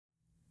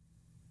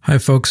Hi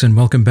folks, and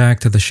welcome back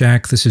to the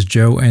Shack. This is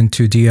Joe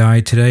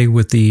N2DI today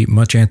with the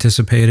much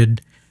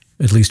anticipated,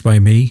 at least by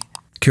me,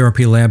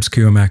 QRP Labs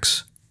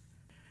QMX.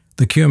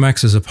 The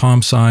QMX is a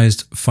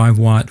palm-sized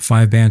 5-watt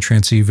 5-band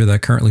transceiver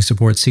that currently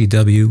supports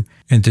CW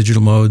and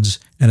digital modes,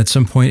 and at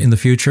some point in the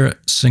future,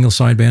 single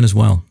sideband as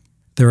well.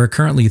 There are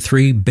currently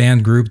 3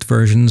 band-grouped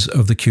versions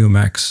of the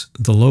QMX.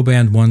 The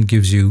low-band one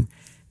gives you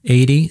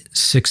 80,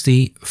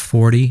 60,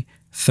 40,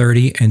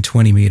 30, and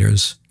 20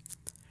 meters.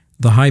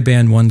 The high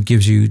band one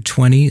gives you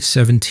 20,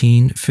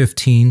 17,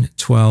 15,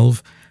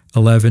 12,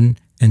 11,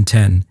 and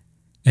 10.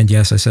 And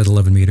yes, I said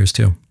 11 meters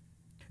too.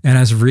 And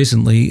as of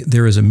recently,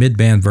 there is a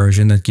mid-band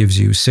version that gives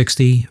you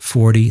 60,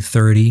 40,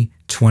 30,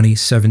 20,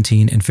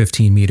 17, and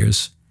 15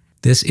 meters.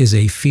 This is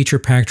a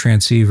feature-packed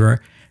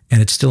transceiver,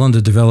 and it's still under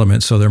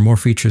development, so there are more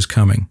features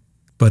coming.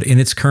 But in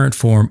its current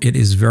form, it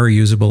is very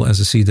usable as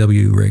a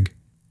CW rig,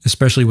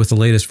 especially with the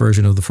latest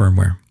version of the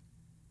firmware.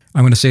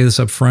 I'm going to say this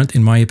up front,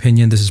 in my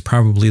opinion, this is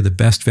probably the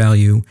best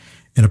value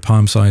in a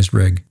palm-sized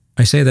rig.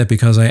 I say that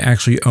because I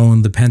actually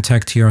own the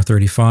Pentec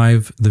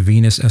TR35, the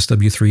Venus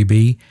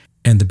SW3B,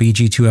 and the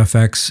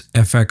BG2FX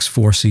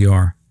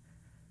FX4CR.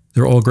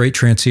 They're all great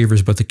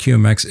transceivers, but the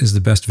QMX is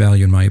the best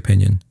value in my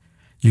opinion.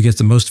 You get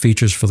the most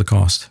features for the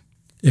cost.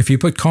 If you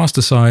put cost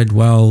aside,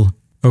 well,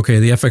 okay,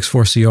 the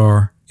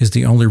FX4CR is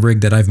the only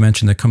rig that I've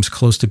mentioned that comes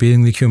close to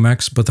beating the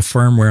QMX, but the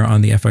firmware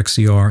on the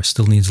FXCR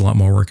still needs a lot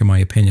more work in my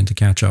opinion to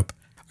catch up.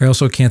 I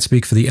also can't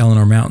speak for the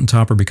Eleanor Mountain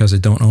Topper because I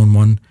don't own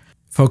one.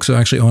 Folks who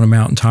actually own a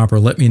Mountain Topper,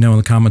 let me know in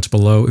the comments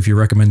below if you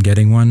recommend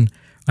getting one.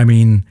 I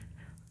mean,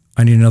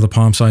 I need another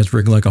palm-sized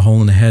rig like a hole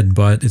in the head,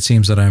 but it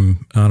seems that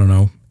I'm, I don't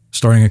know,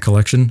 starting a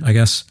collection, I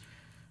guess.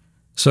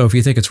 So if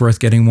you think it's worth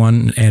getting one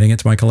and adding it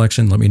to my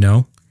collection, let me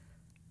know.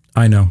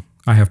 I know,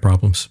 I have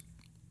problems.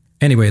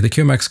 Anyway, the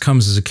QMX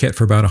comes as a kit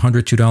for about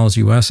 $102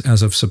 US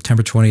as of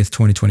September 20th,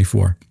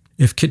 2024.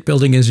 If kit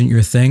building isn't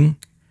your thing,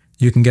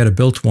 you can get a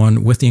built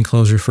one with the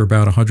enclosure for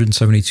about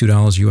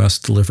 $172 US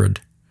delivered.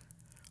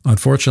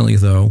 Unfortunately,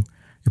 though,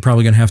 you're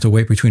probably going to have to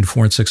wait between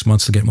 4 and 6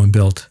 months to get one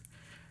built.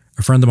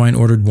 A friend of mine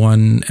ordered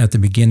one at the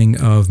beginning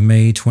of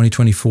May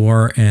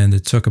 2024, and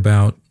it took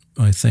about,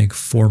 I think,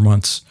 4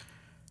 months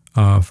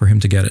for him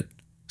to get it.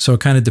 So it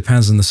kind of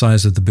depends on the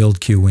size of the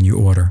build queue when you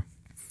order.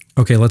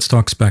 Okay, let's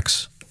talk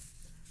specs.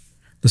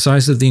 The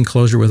size of the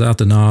enclosure without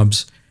the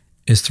knobs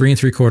is 3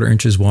 3/4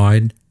 inches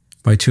wide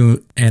by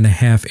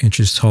 2.5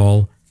 inches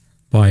tall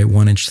by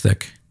 1 inch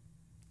thick.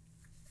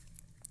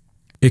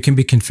 It can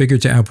be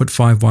configured to output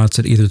 5 watts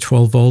at either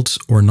 12 volts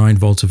or 9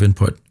 volts of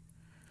input.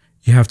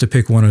 You have to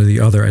pick one or the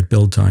other at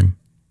build time.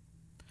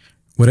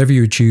 Whatever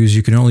you choose,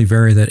 you can only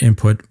vary that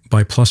input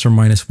by plus or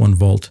minus 1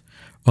 volt.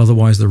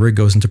 Otherwise, the rig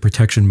goes into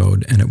protection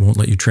mode and it won't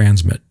let you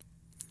transmit.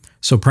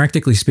 So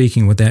practically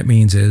speaking, what that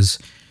means is,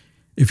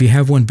 if you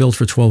have one built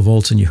for 12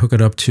 volts and you hook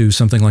it up to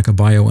something like a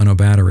Bio-NO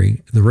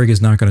battery, the rig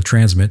is not going to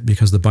transmit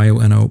because the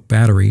Bio-NO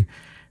battery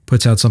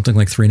puts out something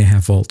like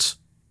 3.5 volts.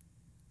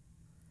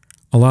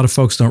 A lot of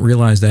folks don't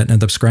realize that and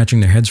end up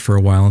scratching their heads for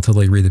a while until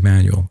they read the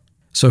manual.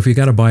 So if you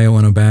got a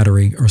Bio-NO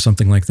battery or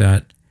something like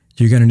that,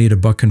 you're going to need a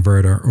buck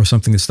converter or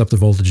something to step the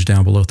voltage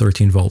down below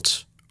 13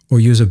 volts. Or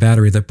use a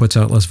battery that puts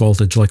out less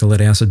voltage like a lead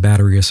acid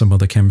battery or some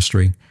other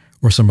chemistry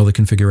or some other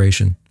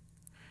configuration.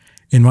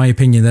 In my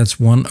opinion,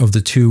 that's one of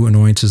the 2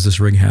 annoyances this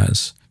rig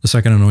has. The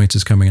second annoyance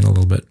is coming in a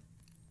little bit.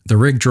 The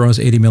rig draws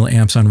 80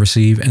 milliamps on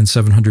receive and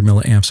 700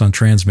 milliamps on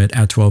transmit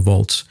at 12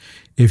 volts.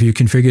 If you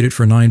configured it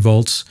for 9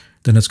 volts,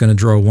 then it's going to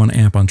draw 1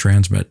 amp on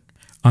transmit.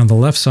 On the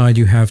left side,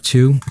 you have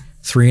 2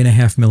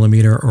 3.5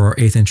 millimeter or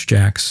 1/8 inch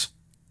jacks.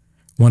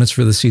 One is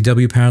for the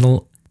CW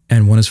panel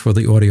and one is for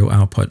the audio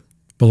output.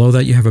 Below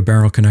that, you have a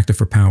barrel connector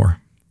for power.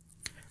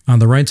 On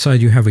the right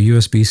side, you have a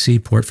USB-C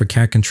port for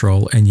cat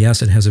control, and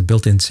yes, it has a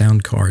built-in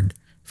sound card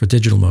for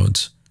digital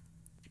modes.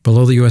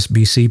 Below the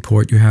USB-C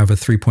port, you have a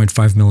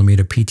 3.5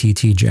 millimeter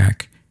PTT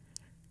jack.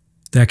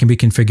 That can be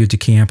configured to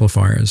key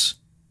amplifiers.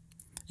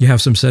 You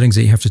have some settings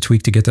that you have to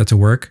tweak to get that to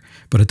work,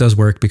 but it does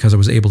work because I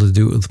was able to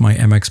do it with my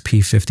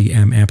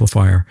MXP50M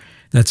amplifier.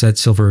 That's that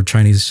silver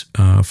Chinese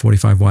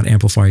 45-watt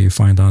amplifier you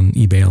find on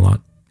eBay a lot.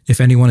 If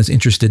anyone is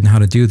interested in how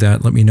to do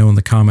that, let me know in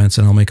the comments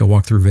and I'll make a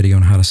walkthrough video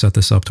on how to set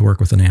this up to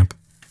work with an amp.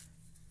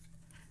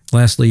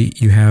 Lastly,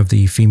 you have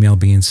the female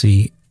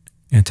BNC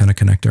antenna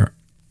connector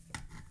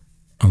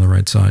on the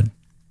right side.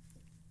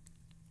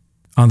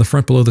 On the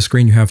front below the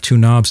screen, you have 2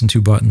 knobs and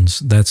 2 buttons.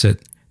 That's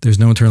it. There's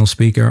no internal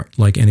speaker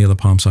like any other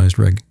palm-sized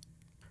rig.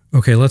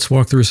 Okay, let's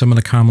walk through some of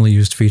the commonly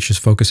used features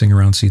focusing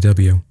around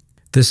CW.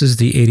 This is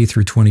the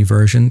 80/20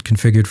 version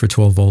configured for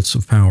 12 volts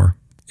of power.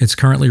 It's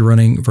currently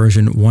running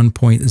version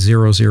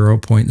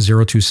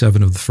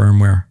 1.00.027 of the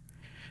firmware.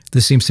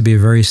 This seems to be a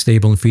very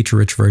stable and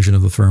feature-rich version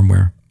of the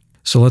firmware.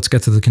 So let's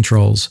get to the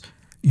controls.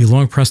 You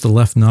long press the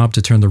left knob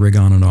to turn the rig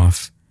on and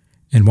off.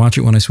 And watch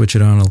it when I switch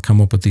it on, it'll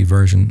come up with the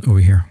version over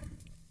here.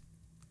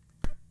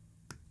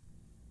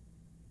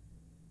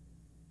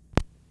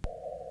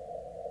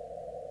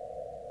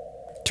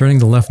 Turning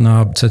the left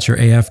knob sets your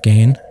AF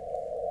gain,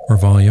 or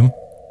volume.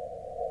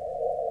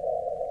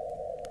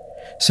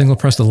 Single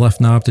press the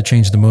left knob to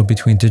change the mode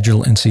between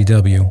digital and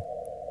CW.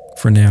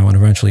 For now, and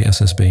eventually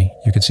SSB.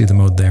 You can see the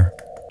mode there.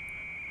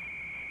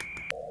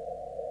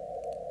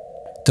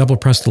 Double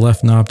press the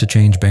left knob to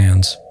change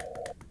bands.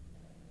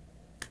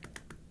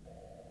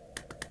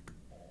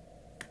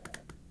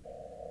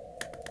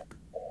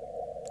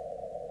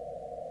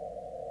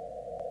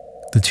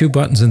 The two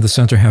buttons in the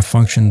center have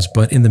functions,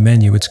 but in the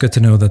menu, it's good to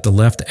know that the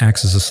left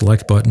acts as a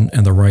select button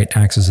and the right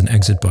acts as an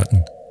exit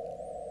button.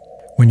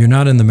 When you're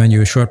not in the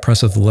menu, a short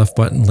press of the left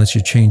button lets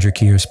you change your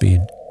key or speed.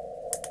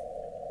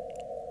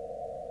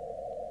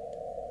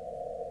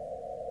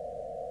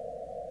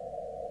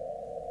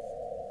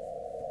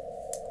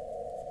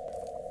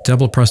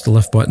 Double press the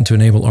left button to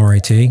enable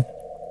RAT.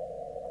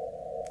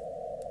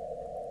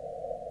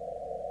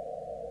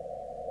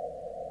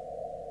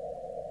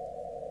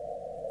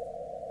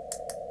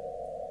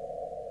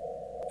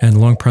 And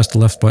long press the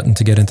left button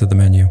to get into the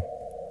menu.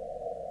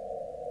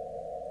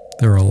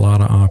 There are a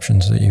lot of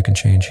options that you can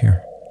change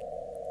here.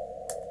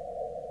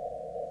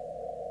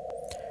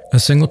 A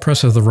single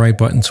press of the right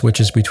button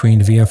switches between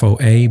VFO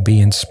A,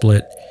 B, and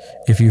split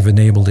if you've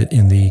enabled it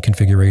in the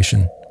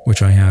configuration,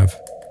 which I have.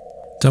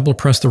 Double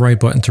press the right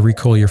button to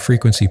recall your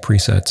frequency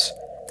presets.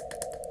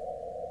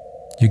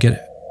 You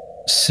get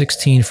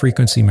 16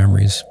 frequency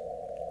memories.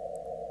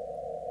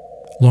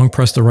 Long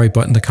press the right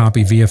button to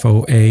copy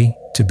VFO A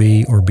to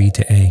B or B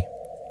to A.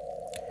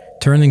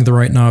 Turning the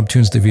right knob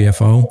tunes the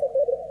VFO.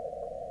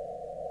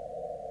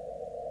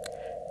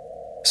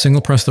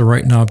 Single press the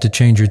right knob to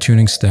change your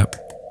tuning step.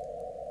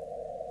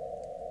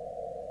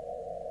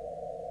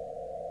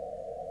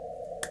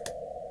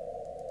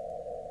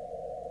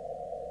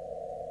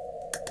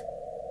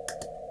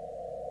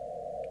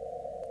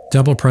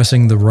 Double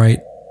pressing the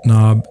right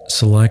knob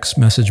selects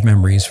message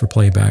memories for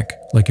playback,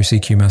 like your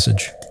CQ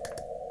message.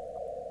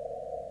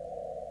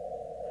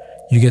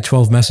 You get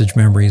 12 message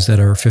memories that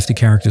are 50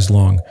 characters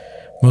long.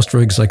 Most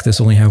rigs like this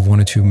only have 1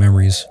 or 2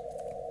 memories.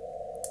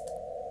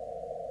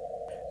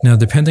 Now,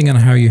 depending on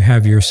how you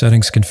have your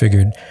settings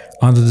configured,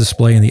 on the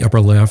display in the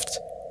upper left,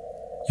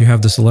 you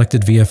have the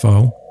selected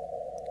VFO,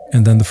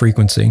 and then the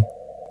frequency.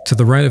 To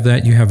the right of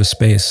that, you have a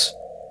space.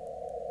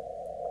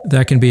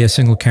 That can be a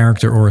single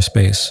character or a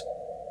space.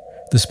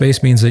 The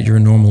space means that you're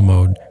in normal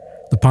mode.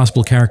 The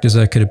possible characters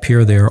that could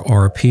appear there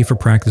are P for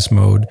practice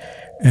mode,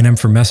 an M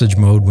for message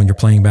mode when you're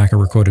playing back a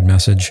recorded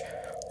message,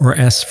 or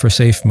S for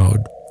safe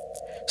mode.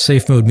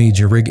 Safe mode means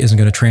your rig isn't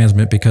going to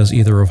transmit because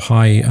either of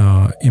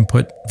high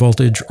input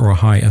voltage or a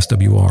high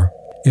SWR.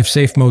 If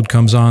safe mode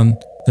comes on,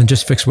 then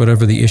just fix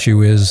whatever the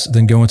issue is,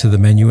 then go into the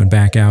menu and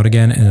back out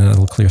again, and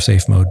it'll clear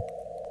safe mode.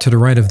 To the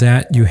right of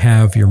that, you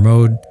have your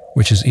mode,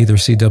 which is either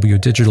CW or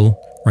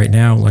digital. Right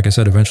now, like I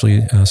said,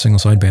 eventually single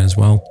sideband as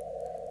well.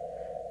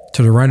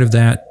 To the right of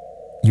that,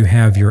 you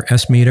have your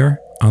S meter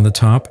on the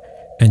top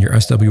and your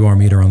SWR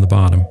meter on the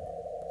bottom.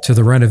 To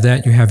the right of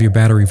that, you have your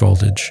battery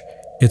voltage.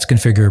 It's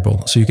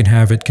configurable, so you can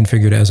have it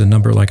configured as a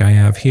number like I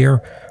have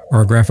here,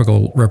 or a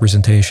graphical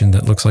representation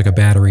that looks like a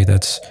battery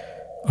that's,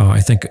 I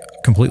think,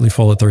 completely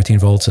full at 13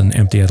 volts and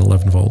empty at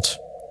 11 volts.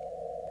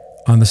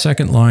 On the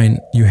second line,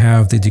 you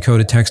have the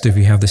decoded text if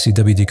you have the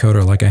CW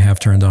decoder like I have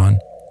turned on,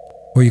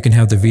 or you can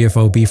have the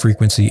VFO-B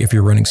frequency if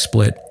you're running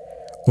split,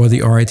 or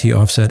the RAT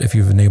offset if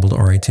you've enabled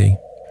RAT.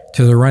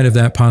 To the right of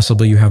that,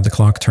 possibly you have the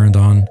clock turned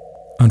on.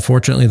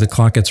 Unfortunately, the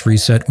clock gets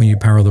reset when you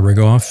power the rig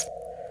off.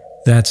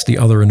 That's the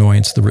other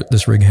annoyance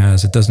this rig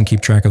has. It doesn't keep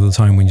track of the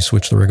time when you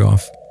switch the rig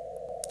off.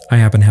 I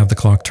happen to have the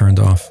clock turned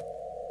off.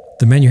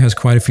 The menu has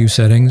quite a few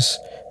settings.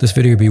 This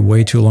video would be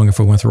way too long if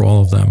I went through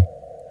all of them.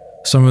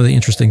 Some of the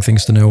interesting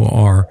things to know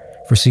are,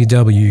 for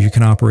CW, you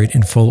can operate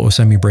in full or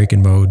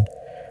semi-break-in mode.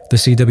 The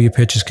CW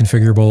pitch is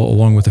configurable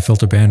along with the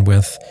filter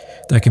bandwidth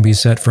that can be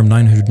set from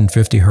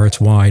 950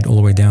 Hz wide all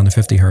the way down to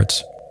 50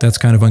 Hz. That's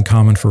kind of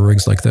uncommon for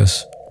rigs like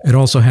this. It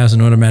also has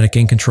an automatic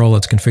gain control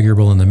that's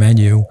configurable in the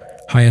menu,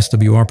 high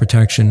SWR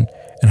protection,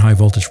 and high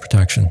voltage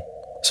protection.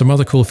 Some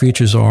other cool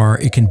features are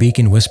it can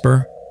beacon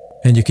whisper,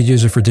 and you could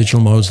use it for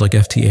digital modes like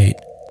FT8.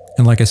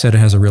 And like I said, it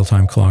has a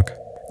real-time clock.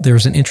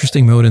 There's an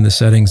interesting mode in the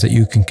settings that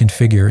you can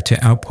configure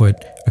to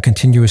output a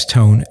continuous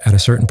tone at a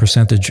certain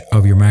percentage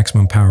of your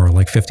maximum power,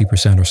 like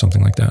 50% or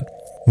something like that.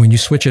 When you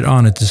switch it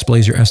on, it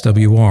displays your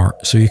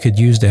SWR, so you could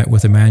use that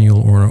with a manual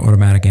or an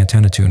automatic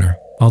antenna tuner.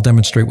 I'll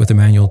demonstrate with the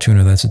manual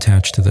tuner that's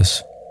attached to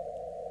this.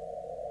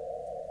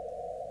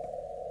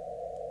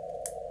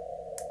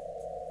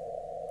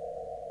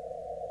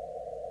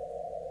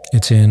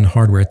 It's in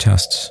hardware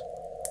tests.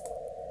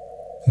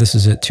 This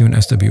is it, tune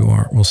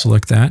SWR. We'll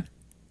select that.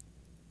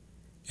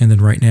 And then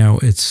right now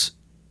it's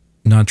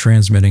not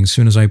transmitting. As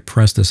soon as I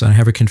press this, I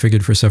have it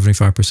configured for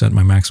 75%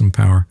 my maximum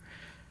power.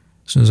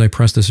 As soon as I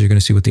press this, you're going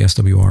to see what the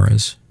SWR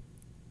is.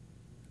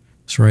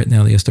 So right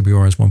now the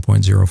SWR is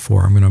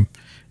 1.04. I'm going to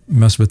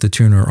mess with the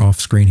tuner off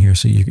screen here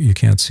so you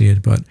can't see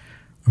it, but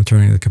I'm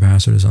turning the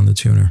capacitors on the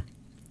tuner.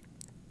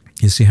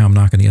 You see how I'm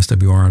knocking the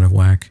SWR out of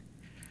whack.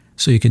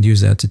 So you can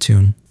use that to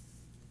tune.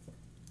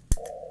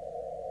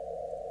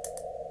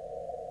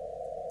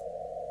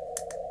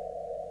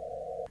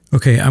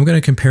 Okay, I'm going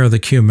to compare the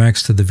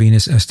QMX to the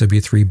Venus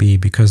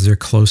SW3B because they're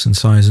close in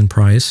size and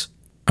price.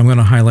 I'm going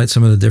to highlight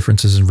some of the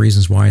differences and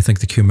reasons why I think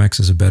the QMX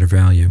is a better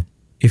value.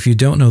 If you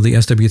don't know, the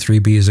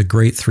SW3B is a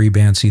great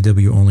 3-band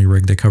CW only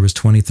rig that covers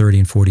 20, 30,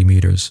 and 40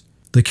 meters.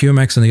 The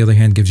QMX, on the other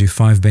hand, gives you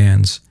 5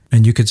 bands,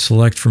 and you could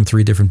select from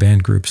 3 different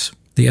band groups.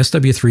 The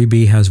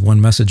SW3B has 1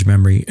 message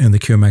memory, and the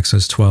QMX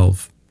has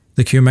 12.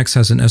 The QMX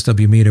has an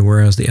SW meter,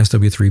 whereas the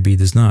SW3B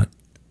does not.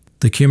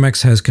 The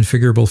QMX has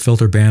configurable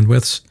filter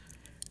bandwidths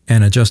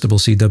and adjustable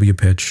CW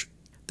pitch.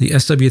 The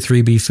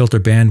SW3B filter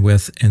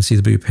bandwidth and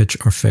CW pitch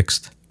are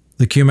fixed.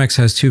 The QMX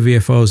has 2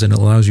 VFOs and it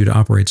allows you to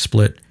operate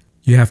split.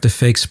 You have to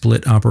fake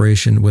split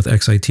operation with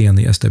XIT on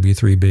the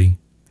SW3B.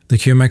 The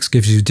QMX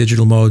gives you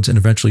digital modes and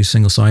eventually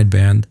single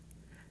sideband.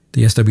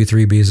 The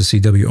SW3B is a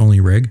CW only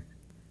rig.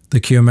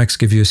 The QMX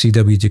gives you a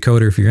CW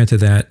decoder if you're into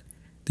that.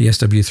 The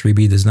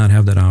SW3B does not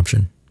have that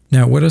option.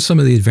 Now, what are some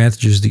of the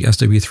advantages the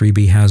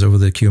SW3B has over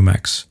the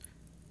QMX?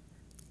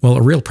 Well,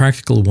 a real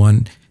practical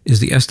one is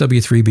the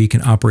SW3B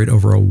can operate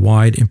over a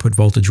wide input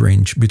voltage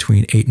range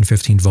between 8 and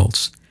 15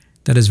 volts.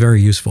 That is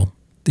very useful.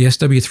 The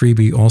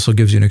SW3B also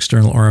gives you an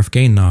external RF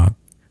gain knob,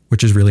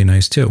 which is really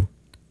nice too.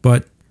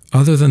 But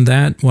other than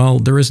that, well,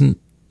 there isn't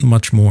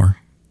much more.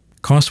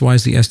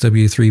 Cost-wise, the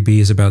SW3B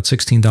is about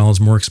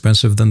 $16 more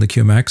expensive than the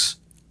QMX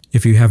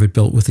if you have it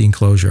built with the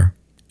enclosure.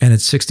 And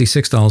it's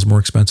 $66 more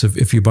expensive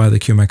if you buy the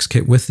QMX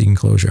kit with the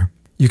enclosure.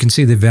 You can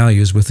see the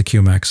values with the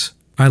QMX.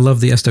 I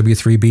love the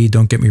SW3B,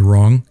 don't get me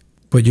wrong,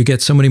 but you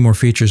get so many more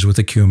features with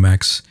the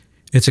QMX.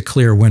 It's a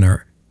clear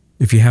winner.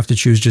 If you have to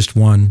choose just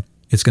one,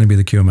 it's going to be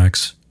the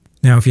QMX.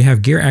 Now, if you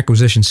have gear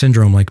acquisition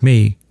syndrome like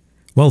me,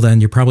 well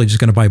then, you're probably just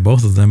going to buy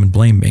both of them and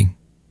blame me.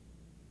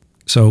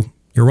 So,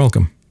 you're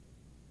welcome.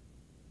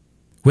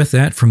 With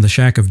that, from the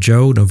Shack of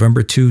Joe,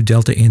 November 2,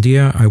 Delta,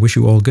 India, I wish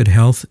you all good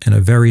health and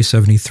a very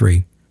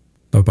 73.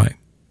 Bye-bye.